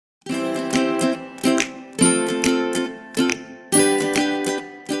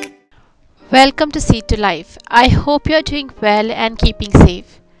Welcome to Seed to Life. I hope you're doing well and keeping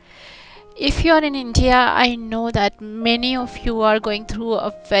safe. If you're in India, I know that many of you are going through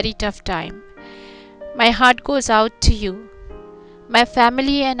a very tough time. My heart goes out to you. My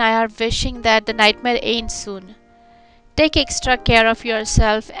family and I are wishing that the nightmare ends soon. Take extra care of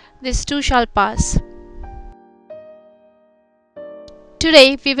yourself. This too shall pass.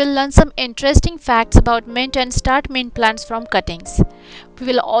 Today, we will learn some interesting facts about mint and start mint plants from cuttings. We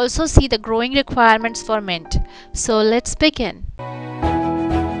will also see the growing requirements for mint. So, let's begin.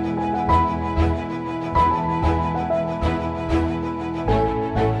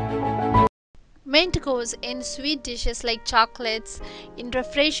 Mint goes in sweet dishes like chocolates, in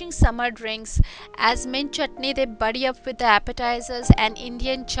refreshing summer drinks. As mint chutney, they buddy up with the appetizers and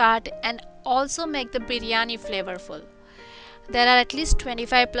Indian chaat and also make the biryani flavorful. There are at least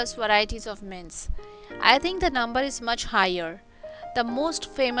 25 plus varieties of mints. I think the number is much higher. The most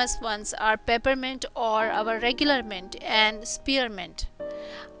famous ones are peppermint or our regular mint and spearmint.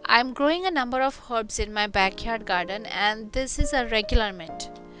 I'm growing a number of herbs in my backyard garden and this is a regular mint,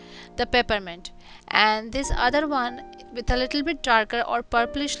 the peppermint, and this other one with a little bit darker or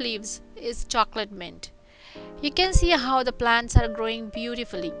purplish leaves is chocolate mint. You can see how the plants are growing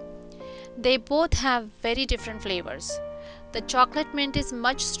beautifully. They both have very different flavors. The chocolate mint is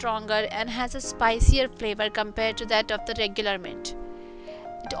much stronger and has a spicier flavor compared to that of the regular mint.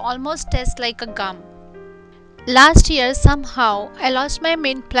 It almost tastes like a gum. Last year, somehow, I lost my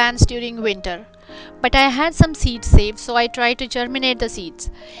mint plants during winter. But I had some seeds saved, so I tried to germinate the seeds.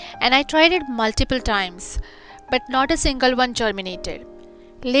 And I tried it multiple times, but not a single one germinated.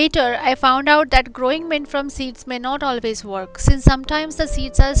 Later, I found out that growing mint from seeds may not always work, since sometimes the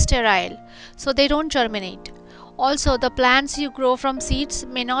seeds are sterile, so they don't germinate. Also, the plants you grow from seeds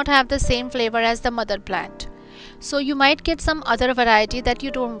may not have the same flavor as the mother plant, so you might get some other variety that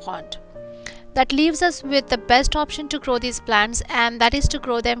you don't want. That leaves us with the best option to grow these plants, and that is to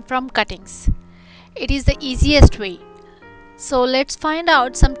grow them from cuttings. It is the easiest way. So let's find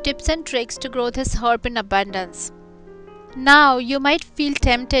out some tips and tricks to grow this herb in abundance. Now you might feel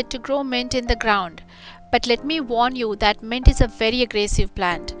tempted to grow mint in the ground, but let me warn you that mint is a very aggressive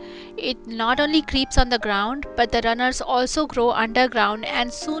plant. It not only creeps on the ground, but the runners also grow underground,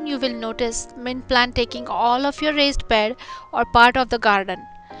 and soon you will notice mint plant taking all of your raised bed or part of the garden.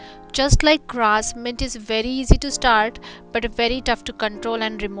 Just like grass, mint is very easy to start but very tough to control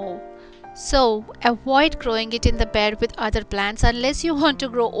and remove. So, avoid growing it in the bed with other plants unless you want to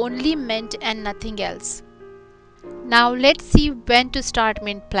grow only mint and nothing else. Now, let's see when to start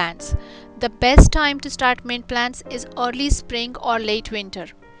mint plants. The best time to start mint plants is early spring or late winter.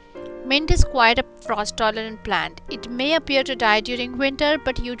 Mint is quite a frost tolerant plant. It may appear to die during winter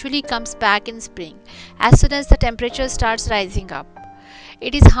but usually comes back in spring as soon as the temperature starts rising up.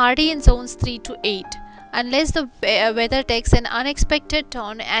 It is hardy in zones 3 to 8 unless the weather takes an unexpected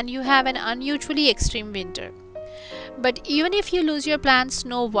turn and you have an unusually extreme winter. But even if you lose your plants,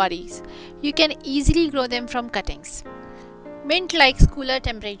 no worries. You can easily grow them from cuttings. Mint likes cooler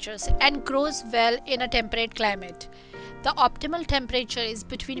temperatures and grows well in a temperate climate. The optimal temperature is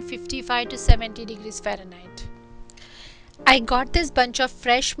between 55 to 70 degrees Fahrenheit. I got this bunch of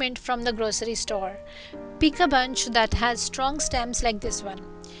fresh mint from the grocery store. Pick a bunch that has strong stems like this one.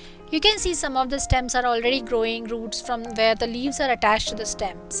 You can see some of the stems are already growing roots from where the leaves are attached to the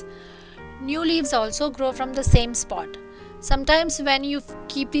stems. New leaves also grow from the same spot. Sometimes when you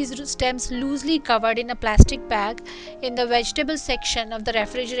keep these stems loosely covered in a plastic bag in the vegetable section of the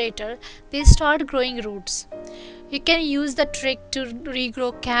refrigerator, they start growing roots. You can use the trick to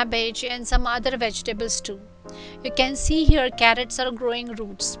regrow cabbage and some other vegetables too. You can see here carrots are growing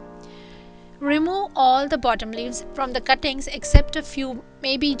roots. Remove all the bottom leaves from the cuttings except a few,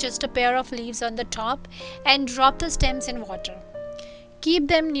 maybe just a pair of leaves on the top, and drop the stems in water. Keep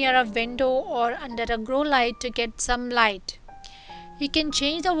them near a window or under a grow light to get some light. You can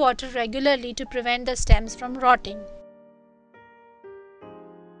change the water regularly to prevent the stems from rotting.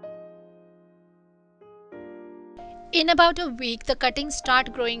 In about a week, the cuttings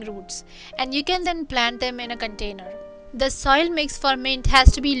start growing roots, and you can then plant them in a container. The soil mix for mint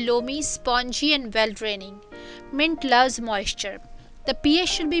has to be loamy, spongy, and well draining. Mint loves moisture. The pH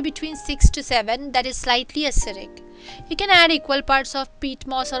should be between 6 to 7, that is slightly acidic. You can add equal parts of peat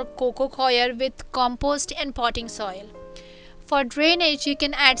moss or coco coir with compost and potting soil. For drainage, you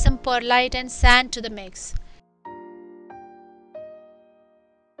can add some perlite and sand to the mix.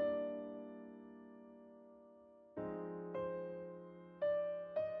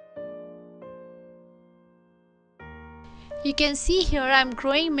 You can see here I am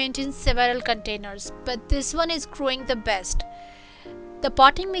growing mint in several containers, but this one is growing the best. The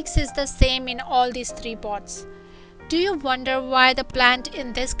potting mix is the same in all these three pots. Do you wonder why the plant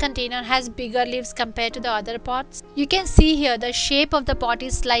in this container has bigger leaves compared to the other pots? You can see here the shape of the pot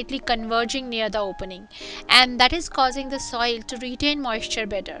is slightly converging near the opening, and that is causing the soil to retain moisture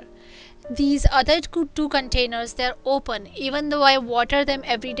better. These other two containers, they are open. Even though I water them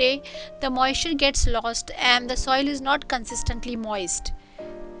every day, the moisture gets lost and the soil is not consistently moist.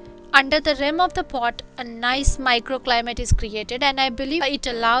 Under the rim of the pot, a nice microclimate is created, and I believe it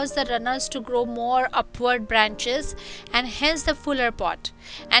allows the runners to grow more upward branches and hence the fuller pot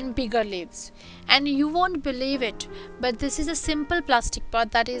and bigger leaves. And you won't believe it, but this is a simple plastic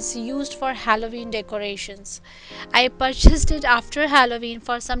pot that is used for Halloween decorations. I purchased it after Halloween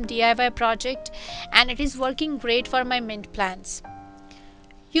for some DIY project, and it is working great for my mint plants.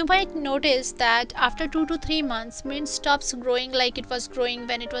 You might notice that after 2 to 3 months, mint stops growing like it was growing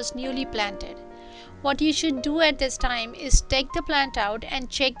when it was newly planted. What you should do at this time is take the plant out and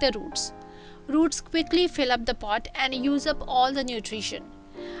check the roots. Roots quickly fill up the pot and use up all the nutrition.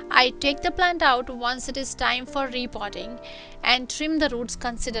 I take the plant out once it is time for repotting and trim the roots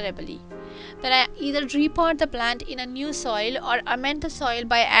considerably. Then I either repot the plant in a new soil or amend the soil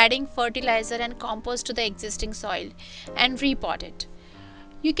by adding fertilizer and compost to the existing soil and repot it.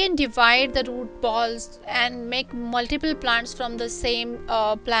 You can divide the root balls and make multiple plants from the same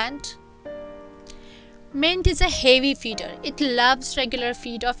plant. Mint is a heavy feeder. It loves regular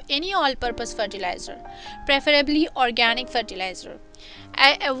feed of any all-purpose fertilizer, preferably organic fertilizer.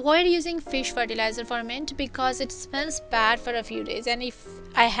 I avoid using fish fertilizer for mint because it smells bad for a few days, and if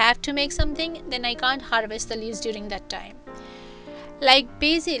I have to make something, then I can't harvest the leaves during that time. Like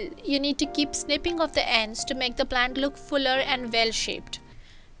basil, you need to keep snipping off the ends to make the plant look fuller and well-shaped.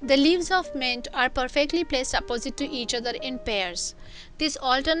 The leaves of mint are perfectly placed opposite to each other in pairs. This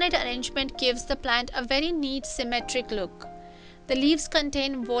alternate arrangement gives the plant a very neat, symmetric look. The leaves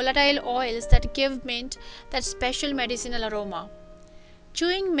contain volatile oils that give mint that special medicinal aroma.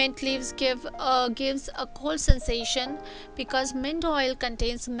 Chewing mint leaves gives a cold sensation because mint oil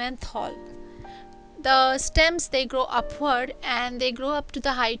contains menthol. The stems, they grow upward and they grow up to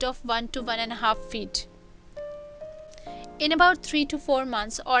the height of 1 to 1.5 feet. In about 3 to 4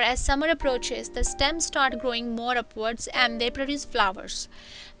 months, or as summer approaches, the stems start growing more upwards and they produce flowers.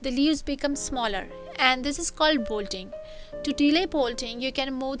 The leaves become smaller, and this is called bolting. To delay bolting, you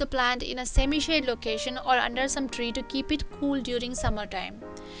can move the plant in a semi-shade location or under some tree to keep it cool during summertime.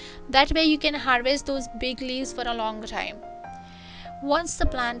 That way you can harvest those big leaves for a long time. Once the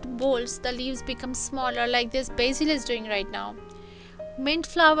plant bolts, the leaves become smaller like this basil is doing right now. Mint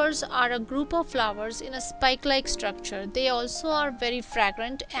flowers are a group of flowers in a spike-like structure. They also are very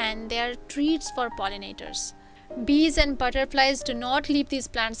fragrant and they are treats for pollinators. Bees and butterflies do not leave these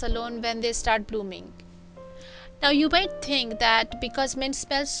plants alone when they start blooming. Now you might think that because mint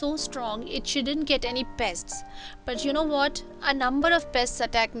smells so strong, it shouldn't get any pests. But you know what? A number of pests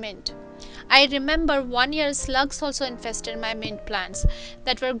attack mint. I remember one year slugs also infested my mint plants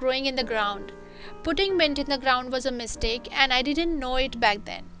that were growing in the ground. Putting mint in the ground was a mistake and I didn't know it back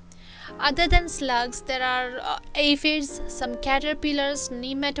then. Other than slugs, there are aphids, some caterpillars,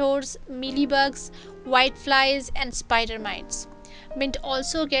 nematodes, mealybugs, whiteflies, and spider mites. Mint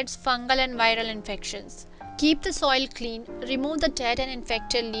also gets fungal and viral infections. Keep the soil clean, remove the dead and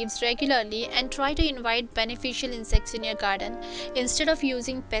infected leaves regularly, and try to invite beneficial insects in your garden instead of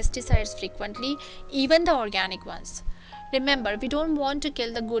using pesticides frequently, even the organic ones. Remember, we don't want to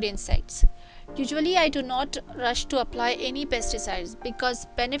kill the good insects. Usually I do not rush to apply any pesticides because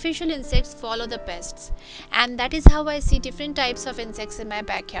beneficial insects follow the pests, and that is how I see different types of insects in my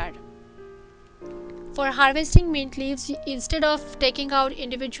backyard. For harvesting mint leaves, instead of taking out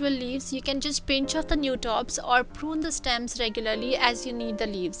individual leaves, you can just pinch off the new tops or prune the stems regularly as you need the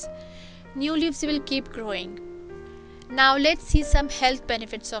leaves. New leaves will keep growing. Now let's see some health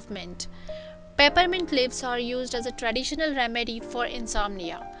benefits of mint. Peppermint leaves are used as a traditional remedy for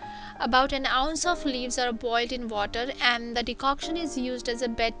insomnia. About an ounce of leaves are boiled in water and the decoction is used as a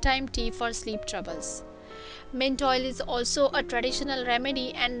bedtime tea for sleep troubles. Mint oil is also a traditional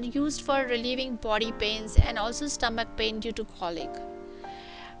remedy and used for relieving body pains and also stomach pain due to colic.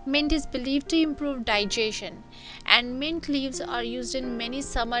 Mint is believed to improve digestion, and mint leaves are used in many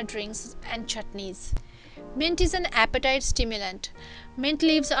summer drinks and chutneys. Mint is an appetite stimulant. Mint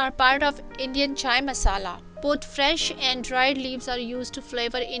leaves are part of Indian chai masala. Both fresh and dried leaves are used to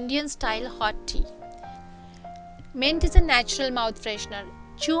flavor Indian style hot tea. Mint is a natural mouth freshener.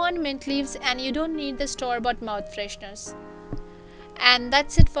 Chew on mint leaves and you don't need the store-bought mouth fresheners. And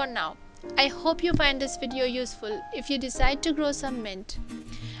that's it for now. I hope you find this video useful if you decide to grow some mint.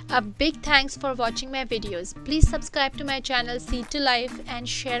 A big thanks for watching my videos. Please subscribe to my channel Seed to Life and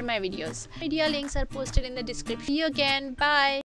share my videos. Media links are posted in the description. See you again. Bye.